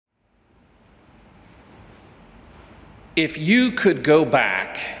If you could go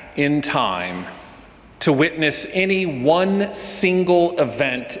back in time to witness any one single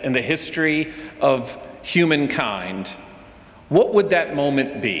event in the history of humankind, what would that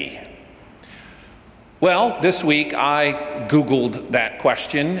moment be? Well, this week I Googled that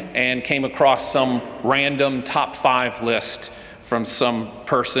question and came across some random top 5 list from some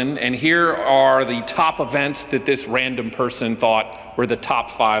person, and here are the top events that this random person thought were the top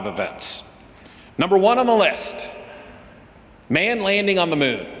 5 events. Number 1 on the list, man landing on the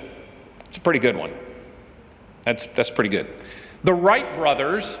moon. It's a pretty good one. That's pretty good. The Wright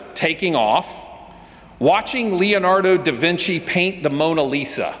brothers taking off, watching Leonardo da Vinci paint the Mona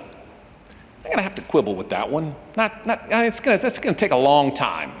Lisa. I'm gonna have to quibble with that one. That's gonna take a long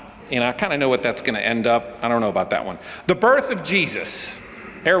time. You know, I kind of know what that's gonna end up. I don't know about that one. The birth of Jesus.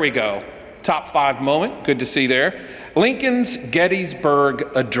 There we go. Top 5 moment. Good to see there. Lincoln's Gettysburg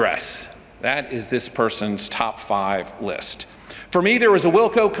Address. That is this person's top 5 list. For me, there was a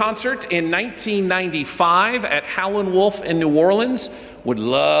Wilco concert in 1995 at Howlin' Wolf in New Orleans. Would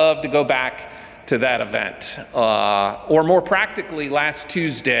love to go back to that event. Or more practically, last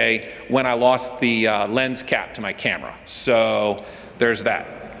Tuesday when I lost the lens cap to my camera. So there's that.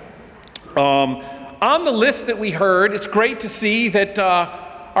 On the list that we heard, it's great to see that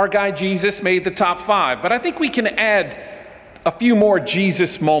our guy Jesus made the top 5, but I think we can add a few more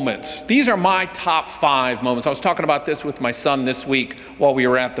Jesus moments. These are my top 5 moments. I was talking about this with my son this week while we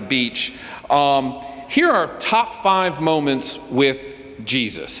were at the beach. Here are top 5 moments with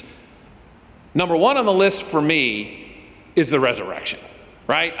Jesus. Number 1 on the list for me is the resurrection,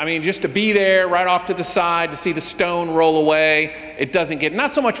 right? I mean, just to be there right off to the side, to see the stone roll away, it doesn't get,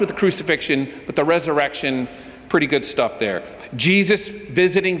 not so much with the crucifixion, but the resurrection, pretty good stuff there. Jesus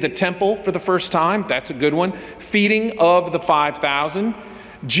visiting the temple for the first time, that's a good one. Feeding of the 5,000.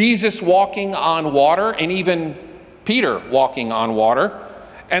 Jesus walking on water, and even Peter walking on water.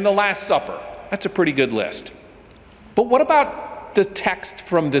 And the Last Supper, that's a pretty good list. But what about the text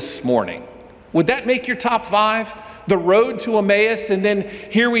from this morning? Would that make your top 5? The road to Emmaus, and then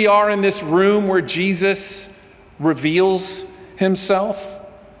here we are in this room where Jesus reveals himself.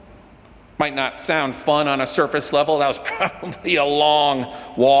 Might not sound fun on a surface level. That was probably a long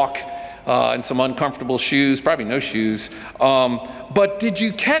walk and some uncomfortable shoes, probably no shoes. But did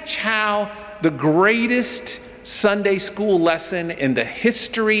you catch how the greatest Sunday school lesson in the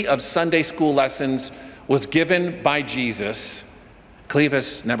history of Sunday school lessons was given by Jesus?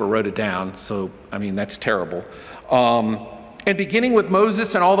 Cleopas never wrote it down, so I mean, that's terrible. And beginning with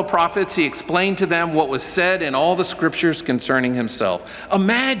Moses and all the prophets, he explained to them what was said in all the scriptures concerning himself.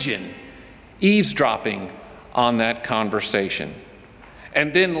 Imagine eavesdropping on that conversation.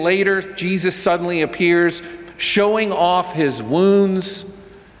 And then later, Jesus suddenly appears, showing off his wounds,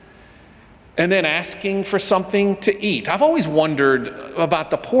 and then asking for something to eat. I've always wondered about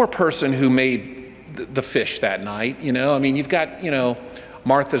the poor person who made the fish that night. You know, I mean, you've got, you know,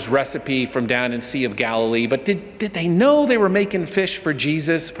 Martha's recipe from down in Sea of Galilee, but did they know they were making fish for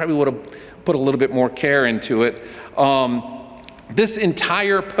Jesus? Probably would have put a little bit more care into it. This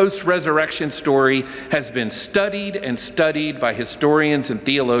entire post-resurrection story has been studied and studied by historians and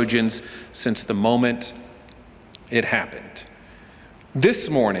theologians since the moment it happened. This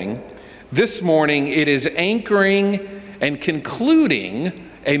morning it is anchoring and concluding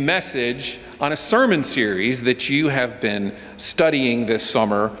a message on a sermon series that you have been studying this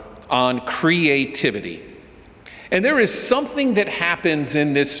summer on creativity. And there is something that happens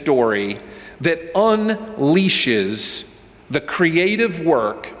in this story that unleashes the creative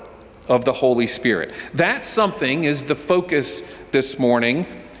work of the Holy Spirit. That something is the focus this morning,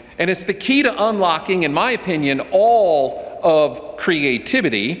 and it's the key to unlocking, in my opinion, all of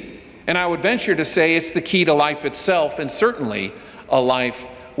creativity. And I would venture to say it's the key to life itself, and certainly a life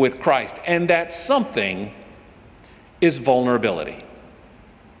with Christ. And that something is vulnerability.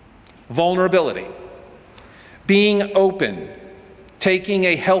 Vulnerability. Being open, taking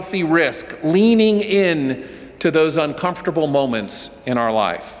a healthy risk, leaning in to those uncomfortable moments in our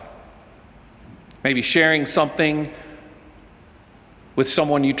life. Maybe sharing something with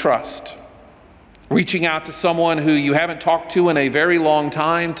someone you trust. Reaching out to someone who you haven't talked to in a very long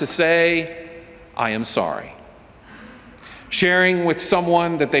time to say, I am sorry. Sharing with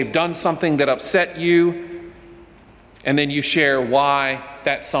someone that they've done something that upset you, and then you share why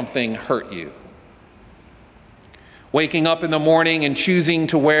that something hurt you. Waking up in the morning and choosing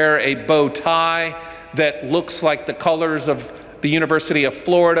to wear a bow tie that looks like the colors of the University of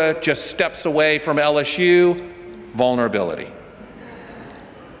Florida, just steps away from LSU, vulnerability.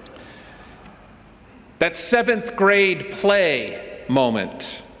 That 7th grade play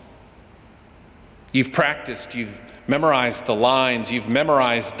moment. You've practiced, you've memorized the lines, you've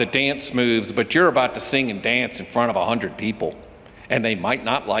memorized the dance moves, but you're about to sing and dance in front of 100 people, and they might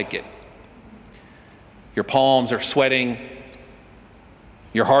not like it. Your palms are sweating,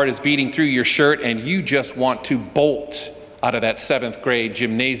 your heart is beating through your shirt, and you just want to bolt out of that 7th grade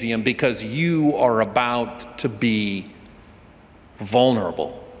gymnasium because you are about to be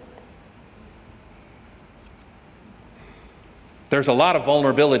vulnerable. There's a lot of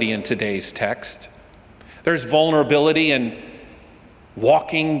vulnerability in today's text. There's vulnerability in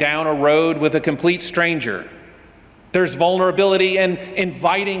walking down a road with a complete stranger. There's vulnerability in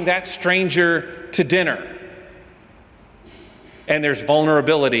inviting that stranger to dinner. And there's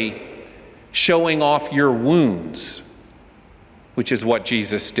vulnerability showing off your wounds, which is what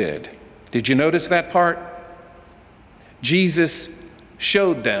Jesus did. Did you notice that part? Jesus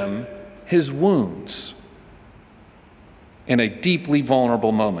showed them his wounds in a deeply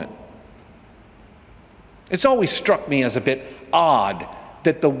vulnerable moment. It's always struck me as a bit odd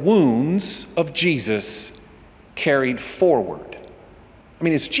that the wounds of Jesus carried forward. I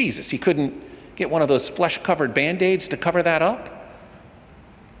mean, it's Jesus. He couldn't get one of those flesh-covered Band-Aids to cover that up.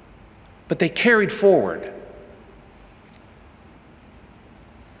 But they carried forward.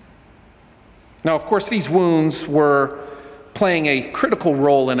 Now, of course, these wounds were playing a critical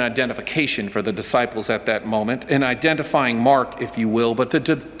role in identification for the disciples at that moment, in identifying Mark, if you will. But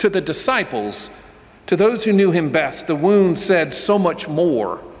to the disciples, to those who knew him best, the wounds said so much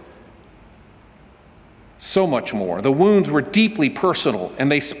more. So much more. The wounds were deeply personal,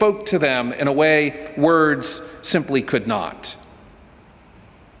 and they spoke to them in a way words simply could not.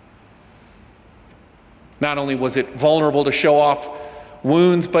 Not only was it vulnerable to show off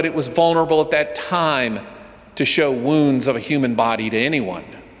wounds, but it was vulnerable at that time to show wounds of a human body to anyone.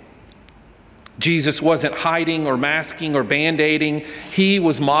 Jesus wasn't hiding or masking or band-aiding. He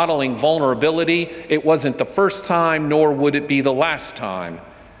was modeling vulnerability. It wasn't the first time, nor would it be the last time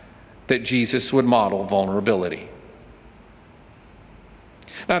that Jesus would model vulnerability.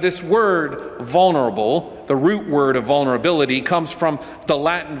 Now, this word vulnerable, the root word of vulnerability, comes from the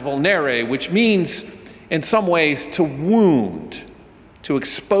Latin vulnere, which means in some ways to wound, to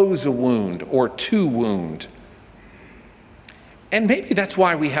expose a wound, or to wound. And maybe that's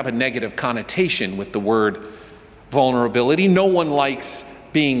why we have a negative connotation with the word vulnerability. No one likes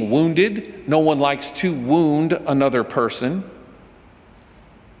being wounded. No one likes to wound another person.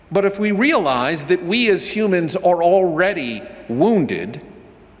 But if we realize that we as humans are already wounded,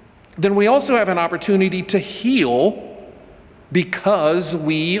 then we also have an opportunity to heal because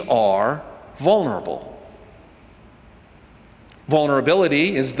we are vulnerable.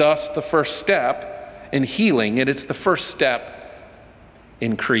 Vulnerability is thus the first step in healing, and it's the first step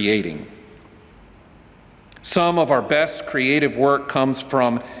in creating. Some of our best creative work comes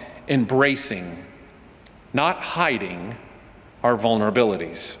from embracing, not hiding, our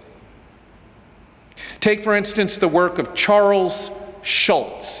vulnerabilities. Take, for instance, the work of Charles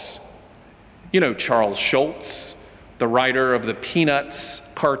Schulz. You know Charles Schulz, the writer of the Peanuts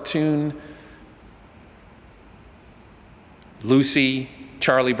cartoon, Lucy,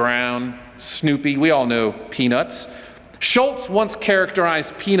 Charlie Brown, Snoopy. We all know Peanuts. Schulz once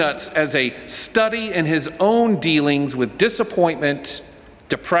characterized Peanuts as a study in his own dealings with disappointment,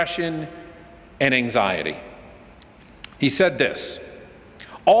 depression, and anxiety. He said this: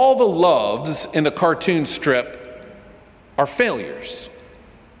 all the loves in the cartoon strip are failures.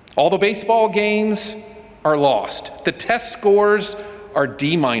 All the baseball games are lost. The test scores are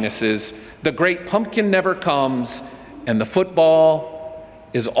D-minuses. The great pumpkin never comes, and the football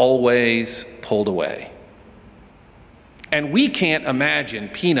is always pulled away. And we can't imagine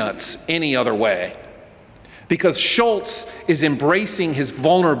Peanuts any other way, because Schulz is embracing his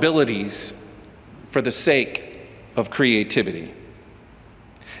vulnerabilities for the sake of creativity.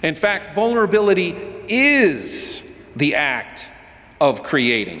 In fact, vulnerability is the act of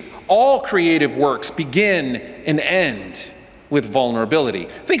creating. All creative works begin and end with vulnerability.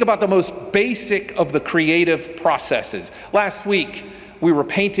 Think about the most basic of the creative processes. Last week, we were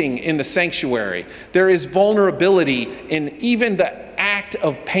painting in the sanctuary. There is vulnerability in even the act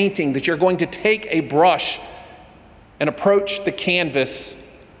of painting, that you're going to take a brush and approach the canvas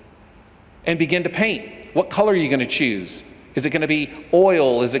and begin to paint. What color are you going to choose? Is it going to be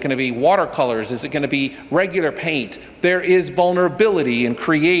oil? Is it going to be watercolors? Is it going to be regular paint? There is vulnerability in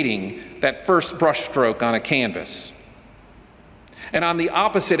creating that first brush stroke on a canvas. And on the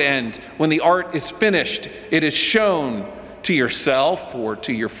opposite end, when the art is finished, it is shown to yourself or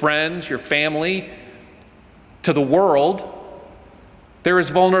to your friends, your family, to the world. There is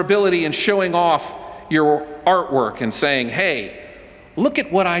vulnerability in showing off your artwork and saying, hey, look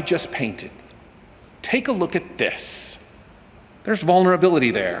at what I just painted. take a look at this. There's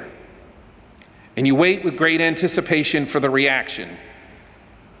vulnerability there. And you wait with great anticipation for the reaction.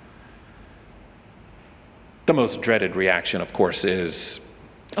 The most dreaded reaction, of course, is,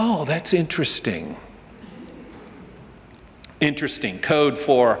 oh, that's interesting. Interesting, code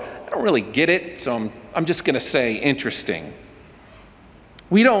for, I don't really get it, so I'm just going to say interesting.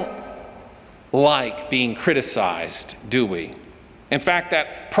 We don't like being criticized, do we? In fact,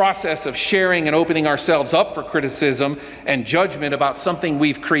 that process of sharing and opening ourselves up for criticism and judgment about something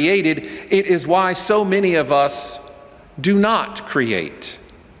we've created, it is why so many of us do not create.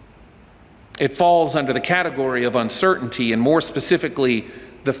 It falls under the category of uncertainty, and more specifically,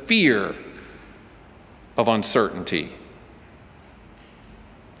 the fear of uncertainty.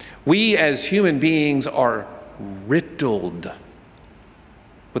 We as human beings are riddled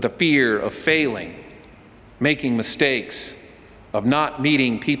with a fear of failing, making mistakes, of not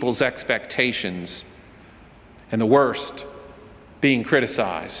meeting people's expectations, and the worst, being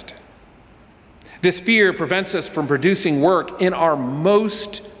criticized. This fear prevents us from producing work in our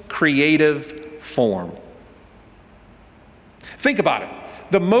most creative form. Think about it.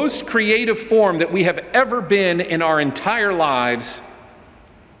 The most creative form that we have ever been in our entire lives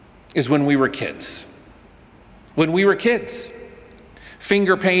is when we were kids. When we were kids.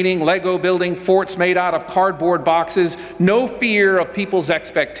 Finger painting, Lego building, forts made out of cardboard boxes, no fear of people's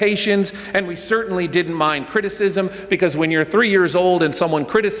expectations, and we certainly didn't mind criticism, because when you're 3 years old and someone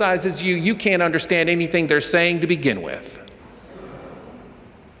criticizes you, you can't understand anything they're saying to begin with.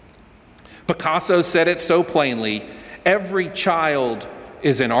 Picasso said it so plainly, every child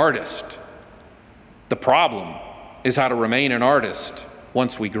is an artist. The problem is how to remain an artist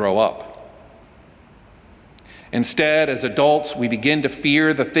once we grow up. Instead, as adults, we begin to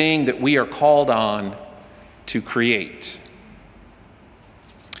fear the thing that we are called on to create.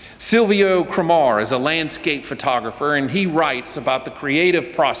 Silvio Cremar is a landscape photographer, and he writes about the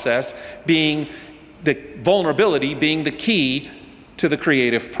creative process being the vulnerability being the key to the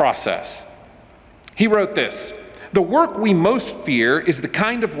creative process. He wrote this: "The work we most fear is the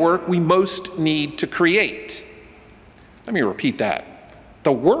kind of work we most need to create." Let me repeat that.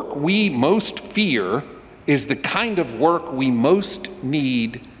 The work we most fear is the kind of work we most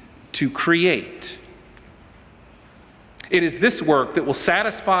need to create. It is this work that will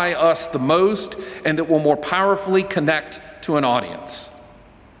satisfy us the most and that will more powerfully connect to an audience.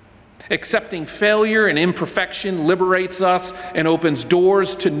 Accepting failure and imperfection liberates us and opens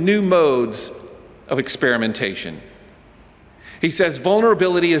doors to new modes of experimentation. He says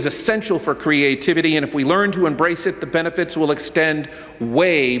vulnerability is essential for creativity, and if we learn to embrace it, the benefits will extend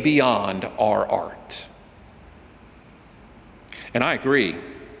way beyond our art. And I agree.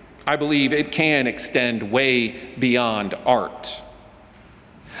 I believe it can extend way beyond art.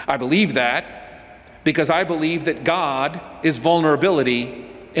 I believe that because I believe that God is vulnerability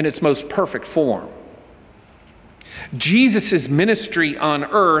in its most perfect form. Jesus' ministry on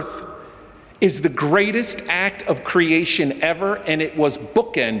earth is the greatest act of creation ever, and it was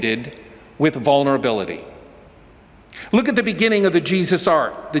bookended with vulnerability. Look at the beginning of the Jesus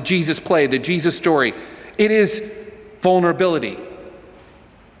art, the Jesus play, the Jesus story. It is vulnerability.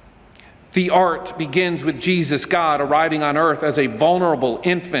 The art begins with Jesus, God, arriving on earth as a vulnerable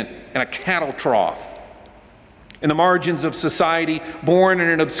infant in a cattle trough, in the margins of society, born in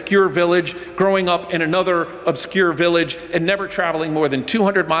an obscure village, growing up in another obscure village, and never traveling more than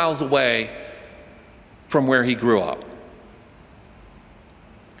 200 miles away from where he grew up.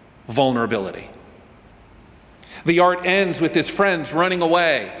 Vulnerability. The art ends with his friends running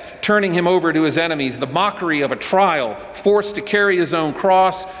away, turning him over to his enemies, the mockery of a trial, forced to carry his own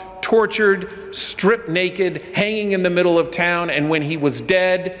cross, tortured, stripped naked, hanging in the middle of town, and when he was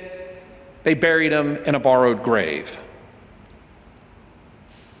dead, they buried him in a borrowed grave.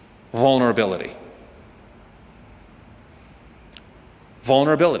 Vulnerability.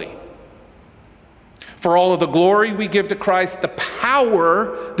 Vulnerability. For all of the glory we give to Christ, the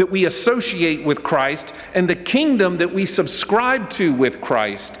power that we associate with Christ, and the kingdom that we subscribe to with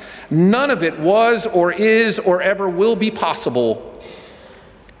Christ, none of it was or is or ever will be possible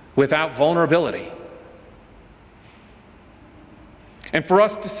without vulnerability. And for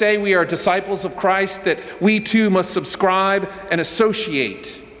us to say we are disciples of Christ, that we too must subscribe and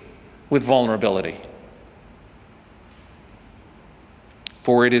associate with vulnerability.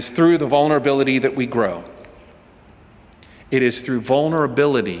 For it is through the vulnerability that we grow. It is through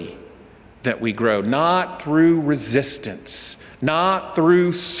vulnerability that we grow, not through resistance, not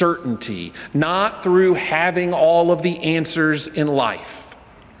through certainty, not through having all of the answers in life,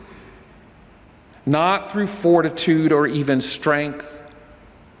 not through fortitude or even strength,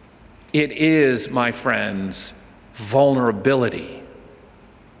 It is, my friends, vulnerability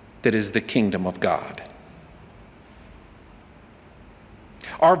that is the kingdom of God.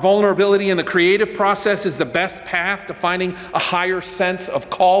 Our vulnerability in the creative process is the best path to finding a higher sense of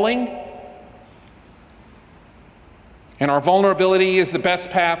calling. And our vulnerability is the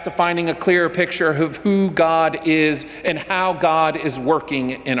best path to finding a clearer picture of who God is and how God is working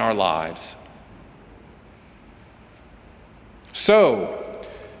in our lives. So,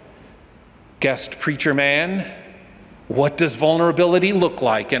 guest preacher man, what does vulnerability look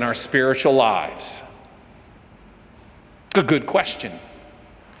like in our spiritual lives? A good question.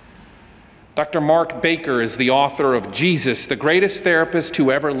 Dr. Mark Baker is the author of Jesus, the Greatest Therapist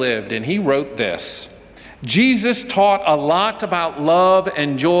Who Ever Lived, and he wrote this: Jesus taught a lot about love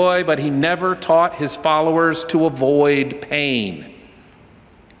and joy, but he never taught his followers to avoid pain.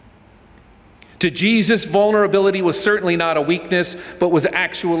 To Jesus, vulnerability was certainly not a weakness, but was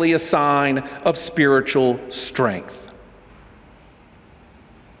actually a sign of spiritual strength.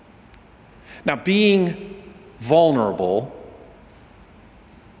 Now, being vulnerable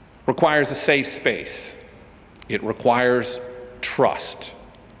requires a safe space. It requires trust.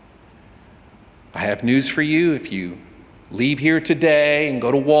 I have news for you. If you leave here today and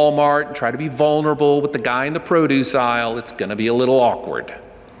go to Walmart and try to be vulnerable with the guy in the produce aisle, it's going to be a little awkward.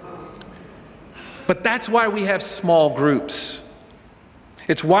 But that's why we have small groups.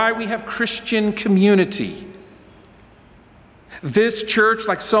 It's why we have Christian community. This church,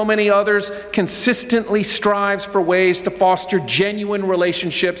 like so many others, consistently strives for ways to foster genuine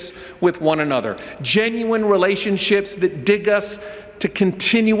relationships with one another. Genuine relationships that dig us to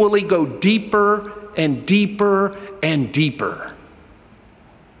continually go deeper and deeper and deeper.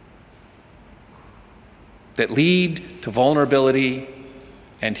 That lead to vulnerability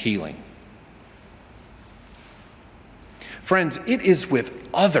and healing. Friends, it is with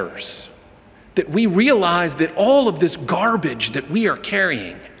others that we realize that all of this garbage that we are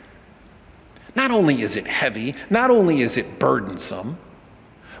carrying, not only is it heavy, not only is it burdensome,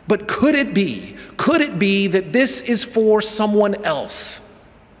 but could it be that this is for someone else?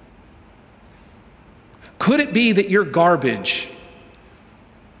 Could it be that your garbage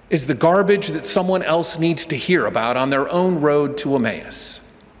is the garbage that someone else needs to hear about on their own road to Emmaus?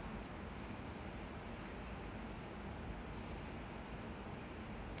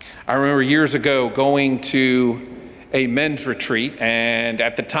 I remember years ago going to a men's retreat, and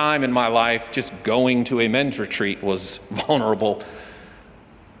at the time in my life, just going to a men's retreat was vulnerable.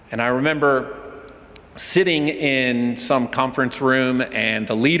 And I remember sitting in some conference room, and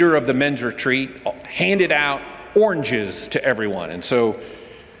the leader of the men's retreat handed out oranges to everyone. And so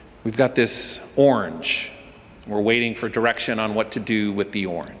we've got this orange. We're waiting for direction on what to do with the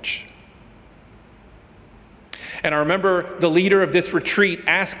orange. And I remember the leader of this retreat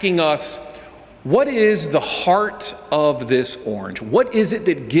asking us, what is the heart of this orange? What is it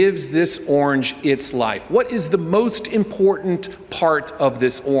that gives this orange its life? What is the most important part of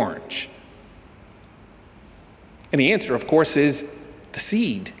this orange? And the answer, of course, is the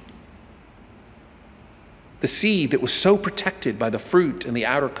seed. The seed that was so protected by the fruit and the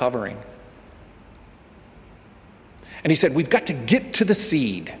outer covering. And he said, we've got to get to the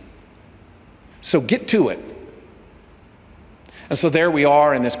seed. So get to it. And so there we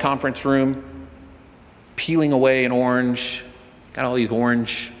are in this conference room, peeling away an orange. Got all these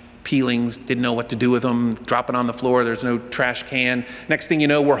orange peelings, didn't know what to do with them, dropping on the floor, there's no trash can. Next thing you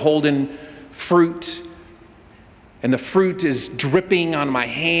know, we're holding fruit, and the fruit is dripping on my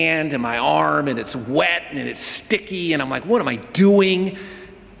hand and my arm, and it's wet and it's sticky, and I'm like, what am I doing?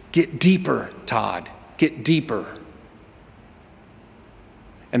 Get deeper, Todd, get deeper.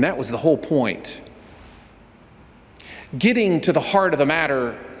 And that was the whole point. Getting to the heart of the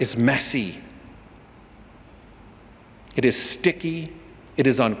matter is messy. It is sticky, it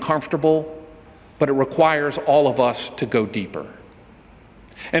is uncomfortable, but it requires all of us to go deeper.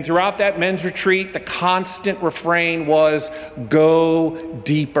 And throughout that men's retreat, the constant refrain was, go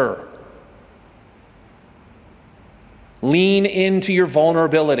deeper. Lean into your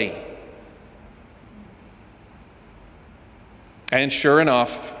vulnerability. And sure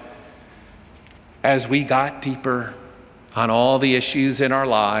enough, as we got deeper on all the issues in our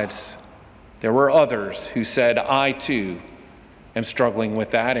lives, there were others who said, I too am struggling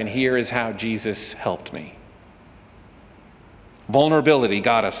with that, and here is how Jesus helped me. Vulnerability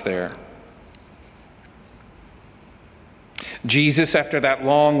got us there. Jesus, after that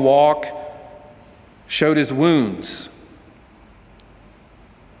long walk, showed his wounds.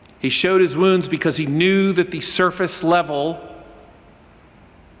 He showed his wounds because he knew that the surface level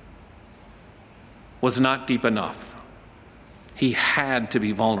was not deep enough. He had to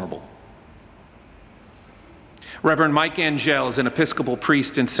be vulnerable. Reverend Mike Angel is an Episcopal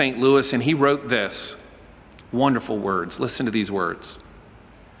priest in St. Louis, and he wrote this. Wonderful words. Listen to these words.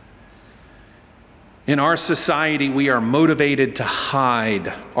 In our society, we are motivated to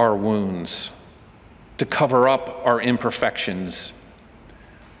hide our wounds, to cover up our imperfections.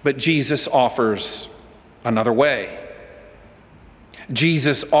 But Jesus offers another way.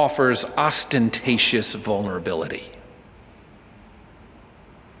 Jesus offers ostentatious vulnerability.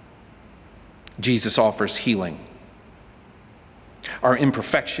 Jesus offers healing. Our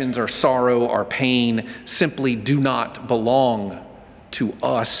imperfections, our sorrow, our pain simply do not belong to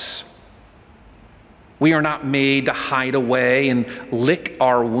us. We are not made to hide away and lick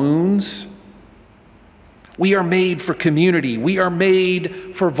our wounds. We are made for community. We are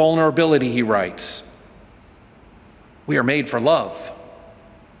made for vulnerability, he writes. We are made for love.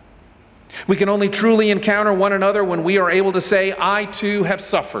 We can only truly encounter one another when we are able to say, I too have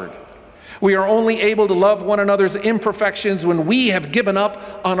suffered. We are only able to love one another's imperfections when we have given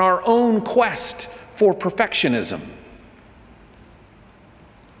up on our own quest for perfectionism.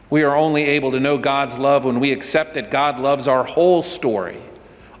 We are only able to know God's love when we accept that God loves our whole story,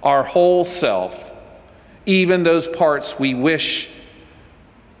 our whole self, even those parts we wish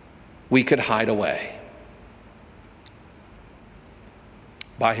we could hide away.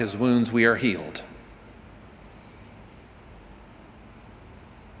 By his wounds we are healed.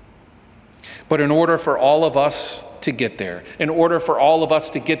 But in order for all of us to get there, in order for all of us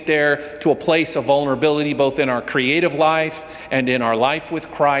to get there to a place of vulnerability, both in our creative life and in our life with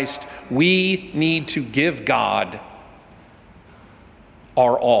Christ, we need to give God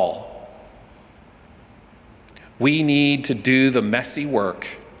our all. We need to do the messy work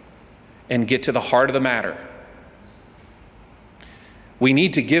and get to the heart of the matter. We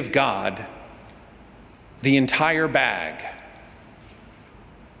need to give God the entire bag.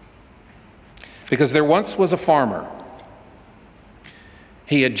 Because there once was a farmer.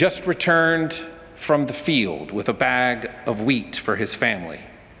 He had just returned from the field with a bag of wheat for his family.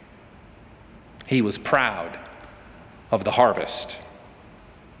 He was proud of the harvest,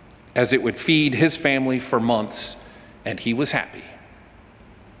 as it would feed his family for months, and he was happy.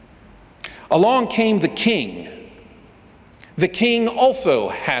 Along came the king. The king also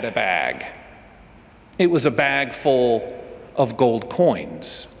had a bag. It was a bag full of gold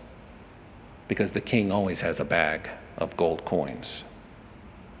coins, because the king always has a bag of gold coins.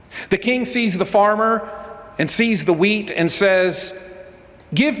 The king sees the farmer and sees the wheat and says,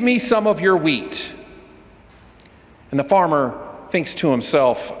 "Give me some of your wheat." And the farmer thinks to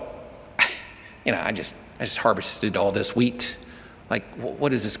himself, I just harvested all this wheat. Like,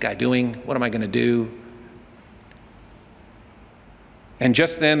 what is this guy doing? What am I going to do? And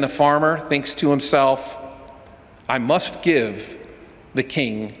just then the farmer thinks to himself, I must give the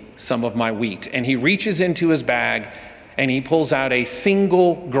king some of my wheat. And he reaches into his bag and he pulls out a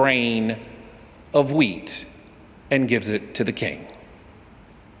single grain of wheat and gives it to the king.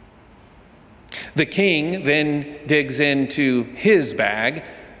 The king then digs into his bag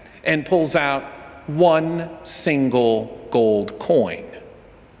and pulls out one single gold coin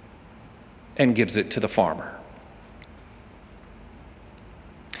and gives it to the farmer.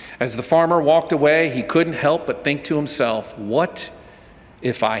 As the farmer walked away, he couldn't help but think to himself, what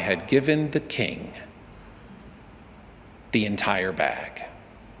if I had given the king the entire bag?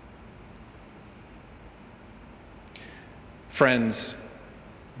 Friends,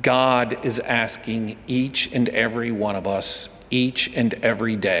 God is asking each and every one of us, each and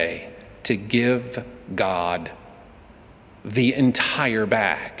every day, to give God the entire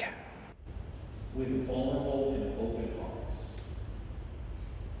bag. With vulnerable and open hearts.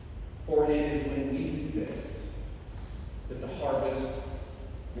 For it is when we do this that the harvest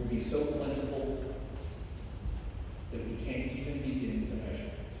will be so plentiful